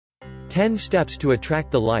10 Steps to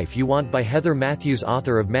Attract the Life You Want by Heather Mathews,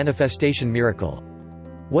 author of Manifestation Miracle.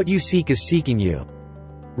 What you seek is seeking you.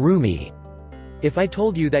 Rumi. If I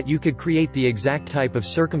told you that you could create the exact type of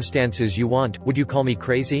circumstances you want, would you call me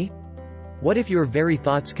crazy? What if your very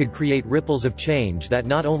thoughts could create ripples of change that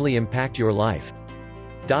not only impact your life,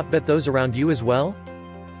 but those around you as well?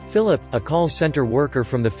 Philip, a call center worker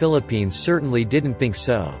from the Philippines, certainly didn't think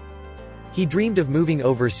so. He dreamed of moving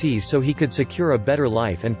overseas so he could secure a better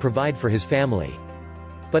life and provide for his family.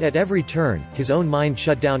 But at every turn, his own mind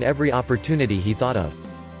shut down every opportunity he thought of.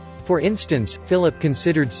 For instance, Philip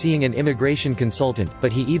considered seeing an immigration consultant,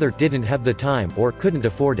 but he either didn't have the time or couldn't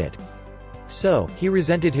afford it. So, he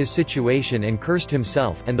resented his situation and cursed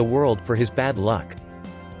himself and the world for his bad luck.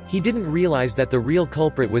 He didn't realize that the real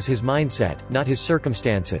culprit was his mindset, not his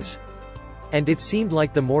circumstances. And it seemed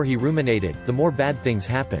like the more he ruminated, the more bad things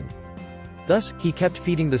happened. Thus, he kept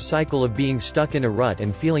feeding the cycle of being stuck in a rut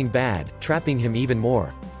and feeling bad, trapping him even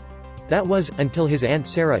more. That was, until his Aunt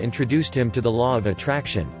Sarah introduced him to the law of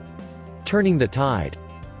attraction. Turning the tide.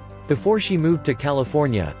 Before she moved to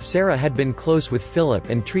California, Sarah had been close with Philip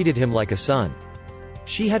and treated him like a son.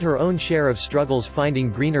 She had her own share of struggles finding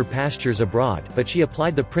greener pastures abroad, but she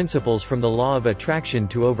applied the principles from the law of attraction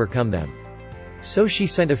to overcome them. So she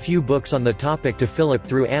sent a few books on the topic to Philip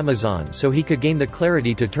through Amazon so he could gain the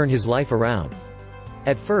clarity to turn his life around.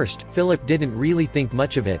 At first, Philip didn't really think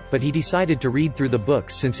much of it, but he decided to read through the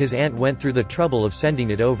books since his aunt went through the trouble of sending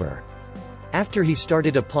it over. After he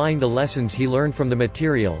started applying the lessons he learned from the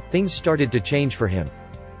material, things started to change for him.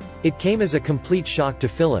 It came as a complete shock to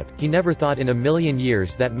Philip. He never thought in a million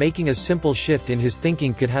years that making a simple shift in his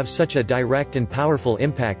thinking could have such a direct and powerful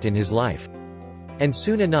impact in his life. And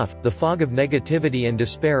soon enough, the fog of negativity and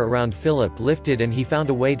despair around Philip lifted and he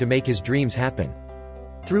found a way to make his dreams happen.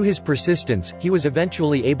 Through his persistence, he was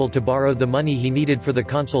eventually able to borrow the money he needed for the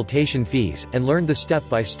consultation fees, and learned the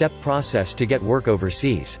step-by-step process to get work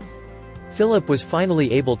overseas. Philip was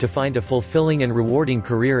finally able to find a fulfilling and rewarding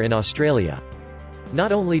career in Australia.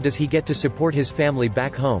 Not only does he get to support his family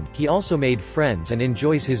back home, he also made friends and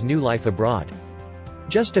enjoys his new life abroad.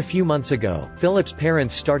 Just a few months ago, Philip's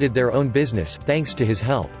parents started their own business, thanks to his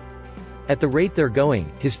help. At the rate they're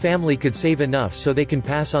going, his family could save enough so they can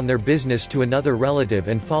pass on their business to another relative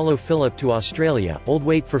and follow Philip to Australia, or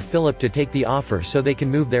wait for Philip to take the offer so they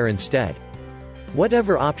can move there instead.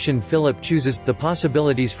 Whatever option Philip chooses, the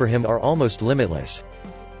possibilities for him are almost limitless.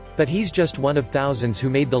 But he's just one of thousands who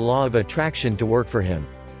made the law of attraction to work for him.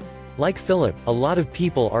 Like Philip, a lot of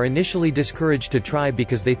people are initially discouraged to try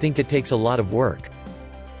because they think it takes a lot of work.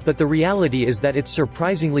 But the reality is that it's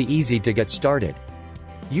surprisingly easy to get started.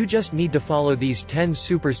 You just need to follow these 10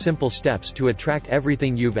 super simple steps to attract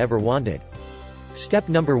everything you've ever wanted. Step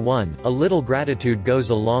number 1, a little gratitude goes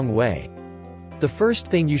a long way. The first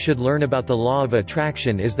thing you should learn about the law of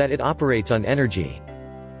attraction is that it operates on energy.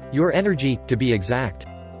 Your energy, to be exact.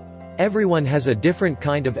 Everyone has a different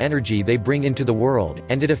kind of energy they bring into the world,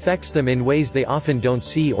 and it affects them in ways they often don't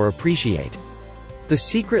see or appreciate. The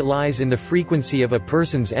secret lies in the frequency of a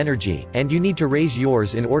person's energy, and you need to raise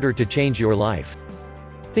yours in order to change your life.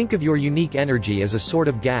 Think of your unique energy as a sort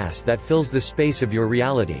of gas that fills the space of your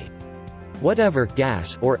reality. Whatever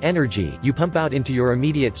gas or energy you pump out into your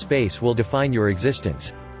immediate space will define your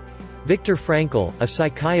existence. Viktor Frankl, a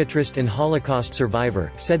psychiatrist and Holocaust survivor,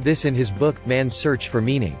 said this in his book, Man's Search for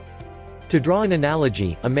Meaning. To draw an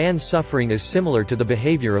analogy, a man's suffering is similar to the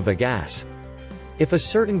behavior of a gas. If a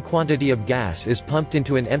certain quantity of gas is pumped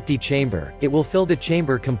into an empty chamber, it will fill the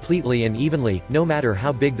chamber completely and evenly, no matter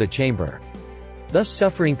how big the chamber. Thus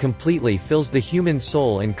suffering completely fills the human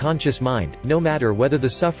soul and conscious mind, no matter whether the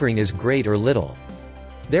suffering is great or little.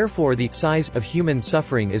 Therefore the size of human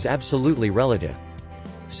suffering is absolutely relative.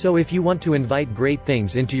 So if you want to invite great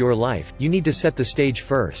things into your life, you need to set the stage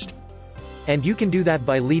first. And you can do that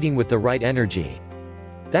by leading with the right energy.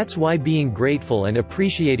 That's why being grateful and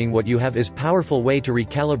appreciating what you have is a powerful way to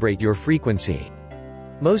recalibrate your frequency.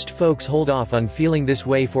 Most folks hold off on feeling this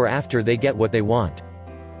way for after they get what they want.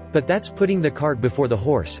 But that's putting the cart before the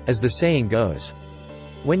horse, as the saying goes.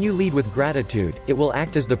 When you lead with gratitude, it will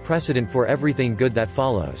act as the precedent for everything good that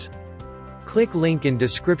follows. Click link in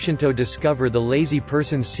description to discover the lazy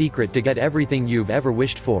person's secret to get everything you've ever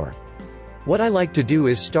wished for. What I like to do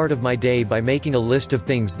is start of my day by making a list of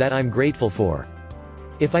things that I'm grateful for.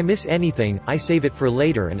 If I miss anything, I save it for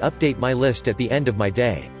later and update my list at the end of my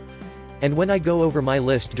day. And when I go over my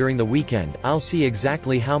list during the weekend, I'll see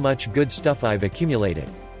exactly how much good stuff I've accumulated.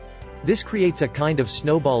 This creates a kind of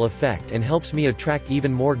snowball effect and helps me attract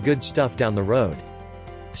even more good stuff down the road.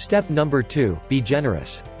 Step number 2, be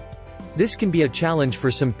generous. This can be a challenge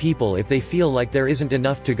for some people if they feel like there isn't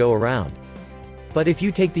enough to go around. But if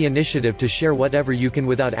you take the initiative to share whatever you can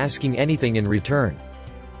without asking anything in return,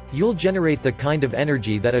 you'll generate the kind of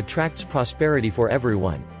energy that attracts prosperity for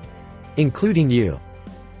everyone, including you.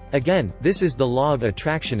 Again, this is the law of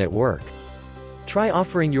attraction at work. Try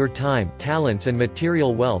offering your time, talents and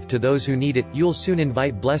material wealth to those who need it. You'll soon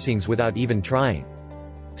invite blessings without even trying.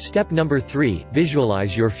 Step number 3,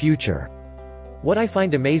 visualize your future. What I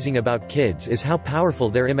find amazing about kids is how powerful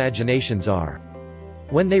their imaginations are.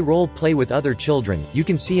 When they role-play with other children, you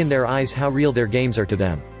can see in their eyes how real their games are to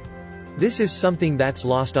them. This is something that's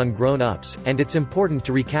lost on grown-ups, and it's important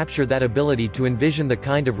to recapture that ability to envision the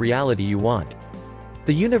kind of reality you want.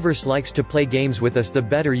 The universe likes to play games with us. The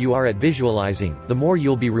better you are at visualizing, the more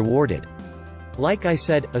you'll be rewarded. Like I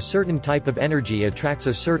said, a certain type of energy attracts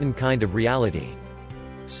a certain kind of reality.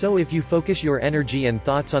 So if you focus your energy and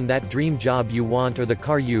thoughts on that dream job you want or the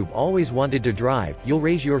car you've always wanted to drive, you'll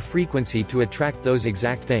raise your frequency to attract those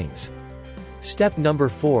exact things. Step number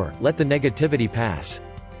 4, let the negativity pass.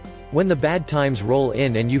 When the bad times roll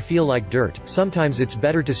in and you feel like dirt, sometimes it's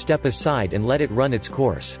better to step aside and let it run its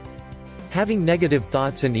course. Having negative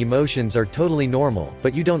thoughts and emotions are totally normal,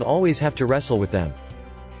 but you don't always have to wrestle with them.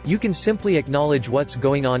 You can simply acknowledge what's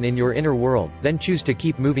going on in your inner world, then choose to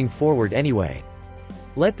keep moving forward anyway.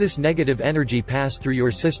 Let this negative energy pass through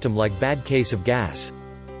your system like bad case of gas.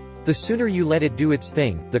 The sooner you let it do its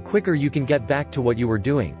thing, the quicker you can get back to what you were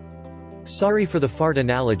doing. Sorry for the fart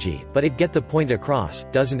analogy, but it gets the point across,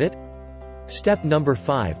 doesn't it? Step number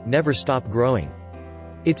 5, never stop growing.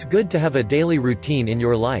 It's good to have a daily routine in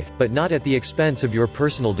your life, but not at the expense of your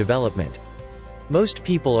personal development. Most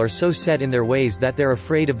people are so set in their ways that they're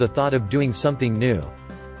afraid of the thought of doing something new.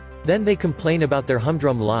 Then they complain about their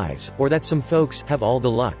humdrum lives, or that some folks have all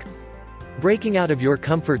the luck. Breaking out of your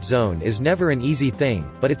comfort zone is never an easy thing,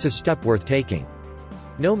 but it's a step worth taking.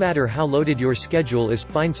 No matter how loaded your schedule is,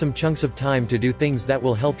 find some chunks of time to do things that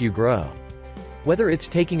will help you grow. Whether it's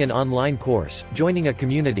taking an online course, joining a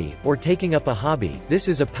community, or taking up a hobby, this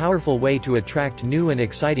is a powerful way to attract new and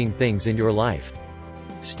exciting things in your life.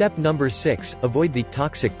 Step number 6, avoid the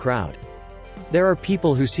toxic crowd. There are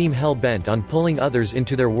people who seem hell-bent on pulling others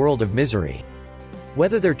into their world of misery.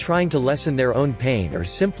 Whether they're trying to lessen their own pain or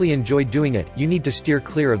simply enjoy doing it, you need to steer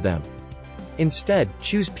clear of them. Instead,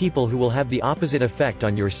 choose people who will have the opposite effect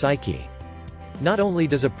on your psyche. Not only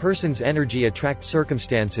does a person's energy attract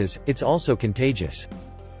circumstances, it's also contagious.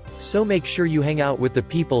 So make sure you hang out with the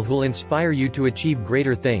people who'll inspire you to achieve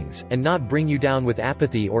greater things, and not bring you down with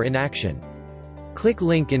apathy or inaction. Click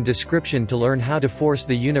link in description to learn how to force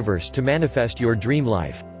the universe to manifest your dream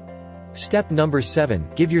life. Step number 7,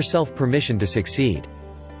 give yourself permission to succeed.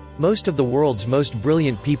 Most of the world's most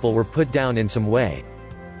brilliant people were put down in some way.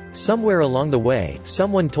 Somewhere along the way,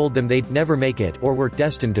 someone told them they'd never make it or were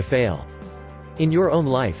destined to fail. In your own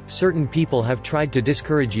life, certain people have tried to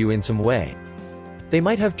discourage you in some way. They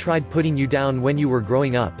might have tried putting you down when you were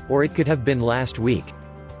growing up, or it could have been last week.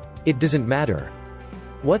 It doesn't matter.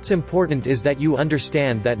 What's important is that you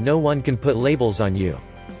understand that no one can put labels on you.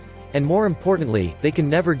 And more importantly, they can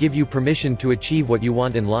never give you permission to achieve what you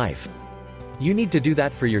want in life. You need to do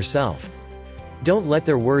that for yourself. Don't let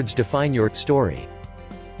their words define your story.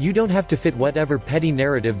 You don't have to fit whatever petty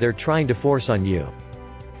narrative they're trying to force on you.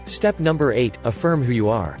 Step number 8, affirm who you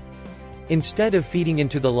are. Instead of feeding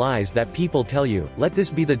into the lies that people tell you, let this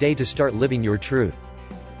be the day to start living your truth.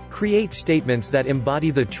 Create statements that embody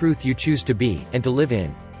the truth you choose to be, and to live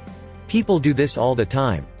in. People do this all the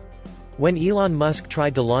time. When Elon Musk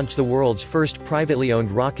tried to launch the world's first privately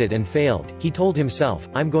owned rocket and failed, he told himself,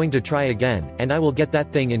 "I'm going to try again, and I will get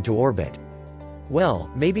that thing into orbit." Well,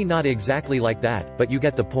 maybe not exactly like that, but you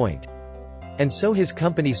get the point. And so his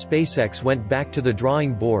company SpaceX went back to the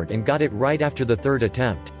drawing board and got it right after the third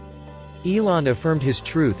attempt. Elon affirmed his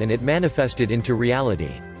truth and it manifested into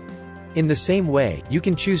reality. In the same way, you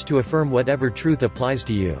can choose to affirm whatever truth applies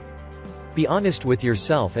to you. Be honest with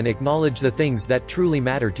yourself and acknowledge the things that truly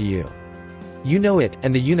matter to you. You know it,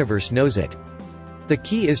 and the universe knows it. The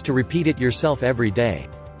key is to repeat it yourself every day.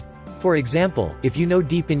 For example, if you know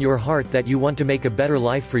deep in your heart that you want to make a better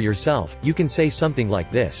life for yourself, you can say something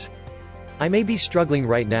like this. I may be struggling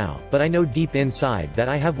right now, but I know deep inside that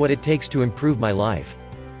I have what it takes to improve my life.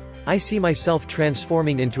 I see myself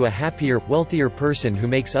transforming into a happier, wealthier person who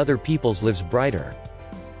makes other people's lives brighter.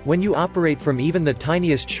 When you operate from even the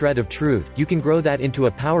tiniest shred of truth, you can grow that into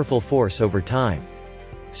a powerful force over time.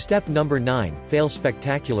 Step number 9, fail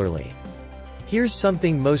spectacularly. Here's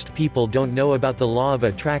something most people don't know about the law of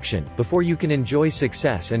attraction. Before you can enjoy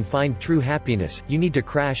success and find true happiness, you need to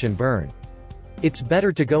crash and burn. It's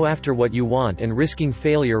better to go after what you want and risking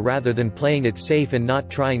failure rather than playing it safe and not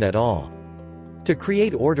trying at all. To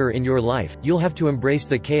create order in your life, you'll have to embrace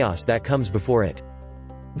the chaos that comes before it.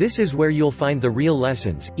 This is where you'll find the real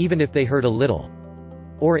lessons, even if they hurt a little.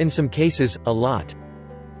 Or in some cases, a lot.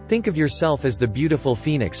 Think of yourself as the beautiful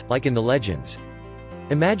phoenix, like in the legends.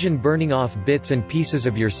 Imagine burning off bits and pieces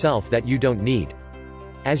of yourself that you don't need.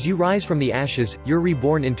 As you rise from the ashes, you're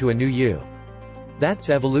reborn into a new you. That's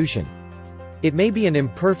evolution. It may be an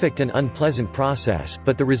imperfect and unpleasant process,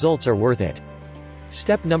 but the results are worth it.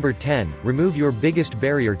 Step number 10, remove your biggest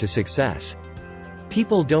barrier to success.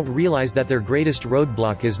 People don't realize that their greatest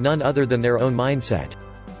roadblock is none other than their own mindset.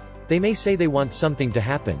 They may say they want something to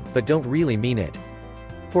happen, but don't really mean it.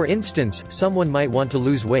 For instance, someone might want to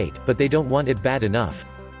lose weight, but they don't want it bad enough.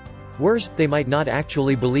 Worse, they might not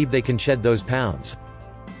actually believe they can shed those pounds.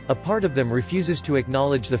 A part of them refuses to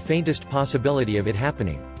acknowledge the faintest possibility of it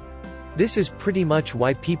happening. This is pretty much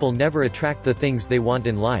why people never attract the things they want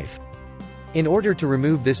in life. In order to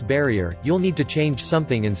remove this barrier, you'll need to change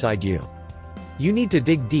something inside you. You need to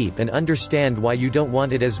dig deep and understand why you don't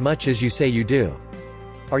want it as much as you say you do.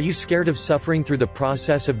 Are you scared of suffering through the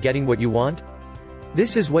process of getting what you want?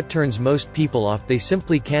 This is what turns most people off. They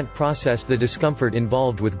simply can't process the discomfort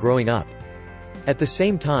involved with growing up. At the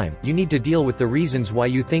same time, you need to deal with the reasons why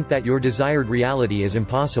you think that your desired reality is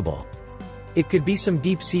impossible. It could be some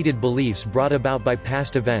deep-seated beliefs brought about by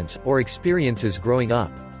past events, or experiences growing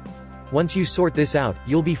up. Once you sort this out,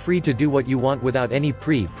 you'll be free to do what you want without any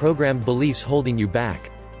pre-programmed beliefs holding you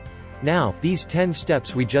back. Now, these 10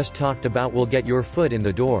 steps we just talked about will get your foot in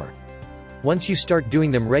the door. Once you start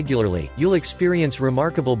doing them regularly, you'll experience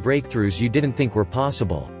remarkable breakthroughs you didn't think were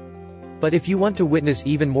possible. But if you want to witness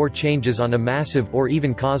even more changes on a massive or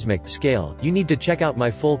even cosmic scale, you need to check out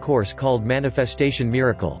my full course called Manifestation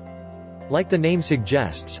Miracle. Like the name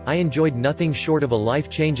suggests, I enjoyed nothing short of a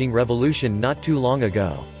life-changing revolution not too long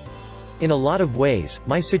ago. In a lot of ways,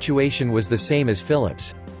 my situation was the same as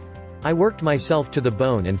Philip's. I worked myself to the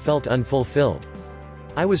bone and felt unfulfilled.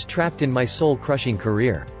 I was trapped in my soul-crushing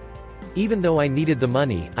career. Even though I needed the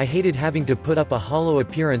money, I hated having to put up a hollow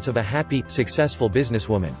appearance of a happy, successful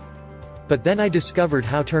businesswoman. But then I discovered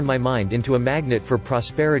how to turn my mind into a magnet for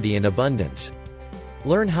prosperity and abundance.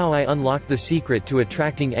 Learn how I unlocked the secret to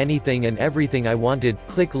attracting anything and everything I wanted.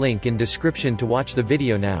 Click link in description to watch the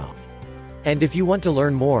video now. And if you want to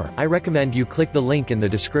learn more, I recommend you click the link in the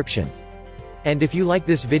description. And if you like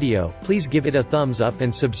this video, please give it a thumbs up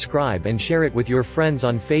and subscribe and share it with your friends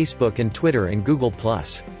on Facebook and Twitter and Google+.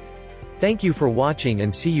 Thank you for watching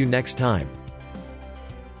and see you next time.